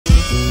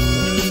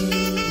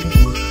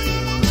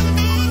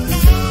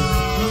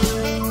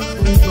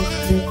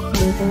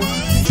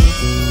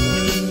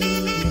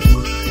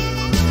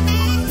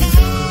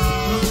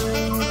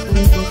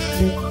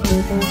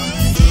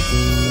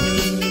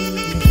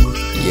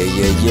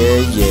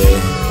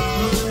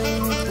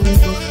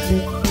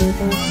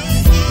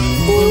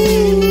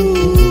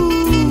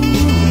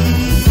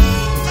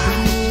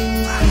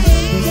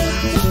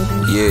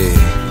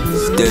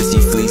Dusty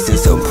fleece and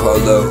some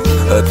polo.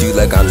 Up you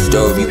like I'm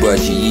Stovey, but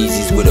your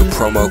Yeezys with a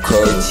promo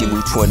code Timu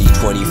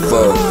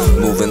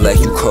 2024. Moving like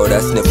you cold,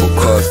 I sniffle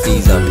cough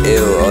steez, I'm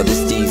ill. All the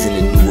steez in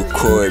the new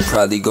Accord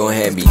probably gon'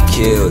 have me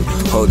killed.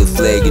 Hold the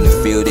flag in the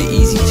field, an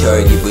easy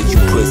target, but you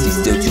pussy,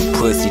 still too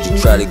pussy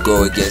to try to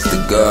go against the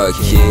guard,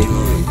 kid.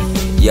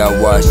 Y'all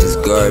wash this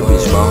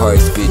garbage, my heart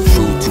spit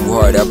true too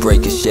hard, I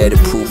break a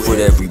shatterproof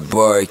with every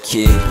bar,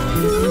 kid.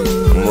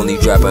 I'm only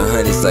dropping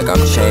hundreds like I'm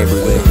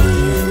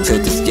Chamberlain.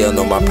 Tilt the scale,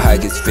 know my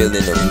pockets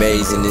feeling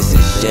amazing. It's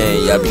a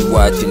shame, y'all be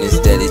watching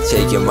instead of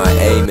taking my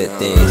aim at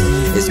things.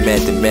 It's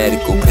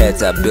mathematical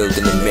paths I built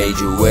in a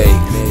major way.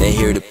 Ain't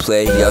here to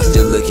play, y'all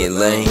still looking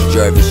lame.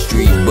 Driving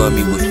street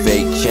bummy with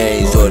fake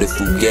chains. Or the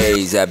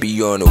fugazi, I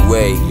be on the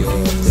way.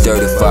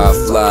 Certified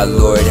fly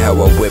lord, how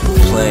I whip a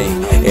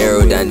plane.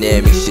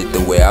 Aerodynamic shit,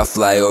 the way I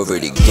fly over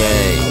the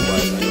game.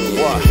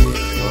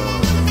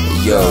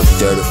 Yo,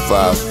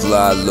 certified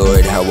fly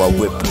lord, how I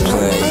whip a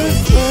plane.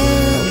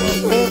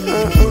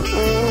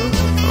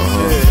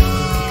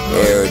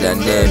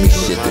 Aerodynamic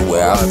shit, the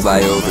way I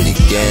fly over the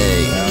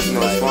game.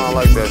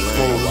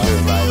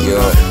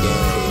 Yeah,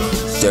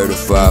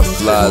 certified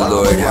fly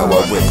lord, how I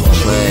whip a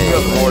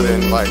plane. More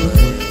than like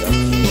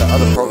the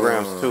other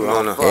programs too.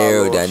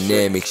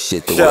 Aerodynamic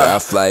shit, the way I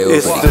fly over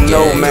the game. It's the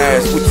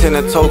nomads, we tend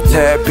to toe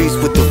tab beats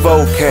with the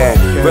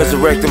vocab.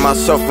 Resurrecting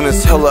myself in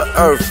this hell of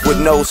earth with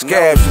no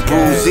scabs.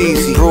 Bruise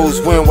easy,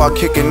 bruise win while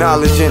kicking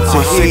knowledge into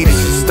Tahiti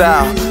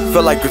style.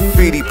 Feel like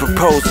graffiti,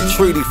 propose a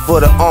treaty for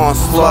the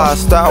onslaught.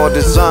 Style or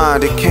design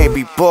that can't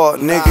be bought,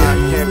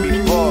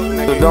 nigga.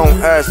 So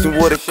don't ask me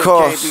what it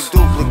costs.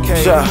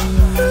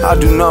 I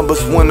do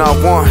numbers when I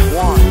want.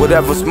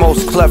 Whatever's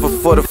most clever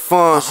for the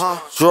funds.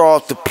 Draw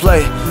up the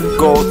play,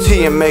 gold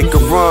tee and make a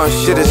run.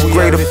 Shit is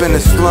great up in the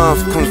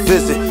slums, come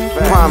visit.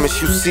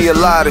 Promise you see a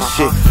lot of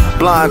shit.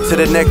 Blind to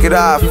the naked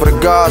eye, for the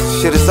gods,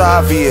 shit is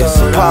obvious.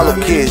 Apollo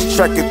kids,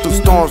 trekking through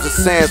storms and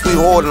sands, we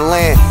hoarding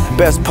land.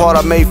 Best part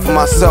I made for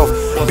myself,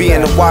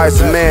 being a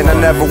wiser man. I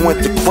never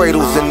went to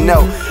cradles and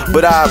knelt,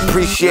 but I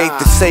appreciate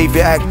the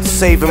savior act of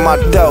saving my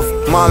death.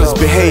 Mindless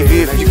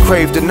behavior, if you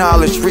crave the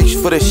knowledge, reach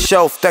for the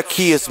shelf, that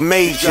key is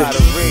major.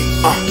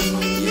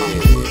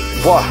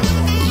 What?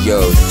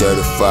 Yo,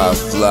 certified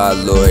fly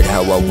lord,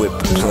 how I whip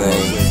a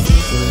plane.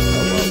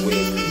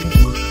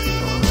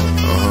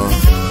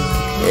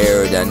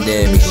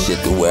 Aerodynamic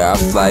shit, the way I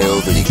fly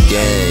over the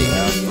game.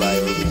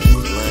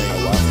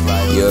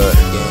 Yeah,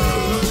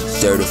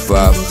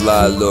 certified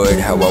fly lord,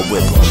 how I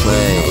whip a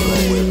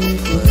plane.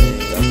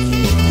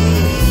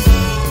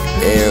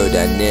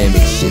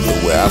 Aerodynamic shit,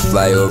 the way I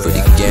fly over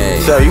the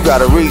game. So you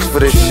gotta reach for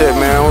this shit,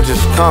 man. Don't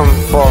just come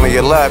fall in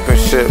your lap and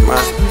shit,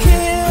 man.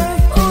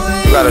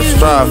 You gotta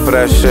strive for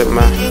that shit,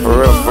 man. For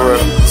real, for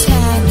real.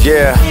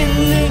 Yeah.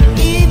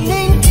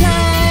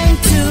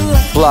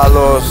 Fly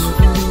lords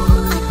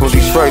from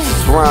Detroit to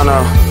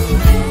Toronto,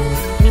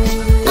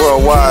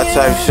 worldwide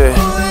type shit.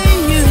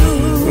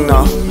 You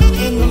know,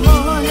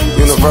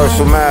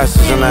 universal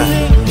masters and that.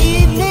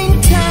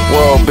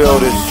 World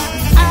builders,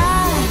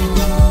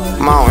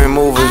 mountain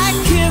movers.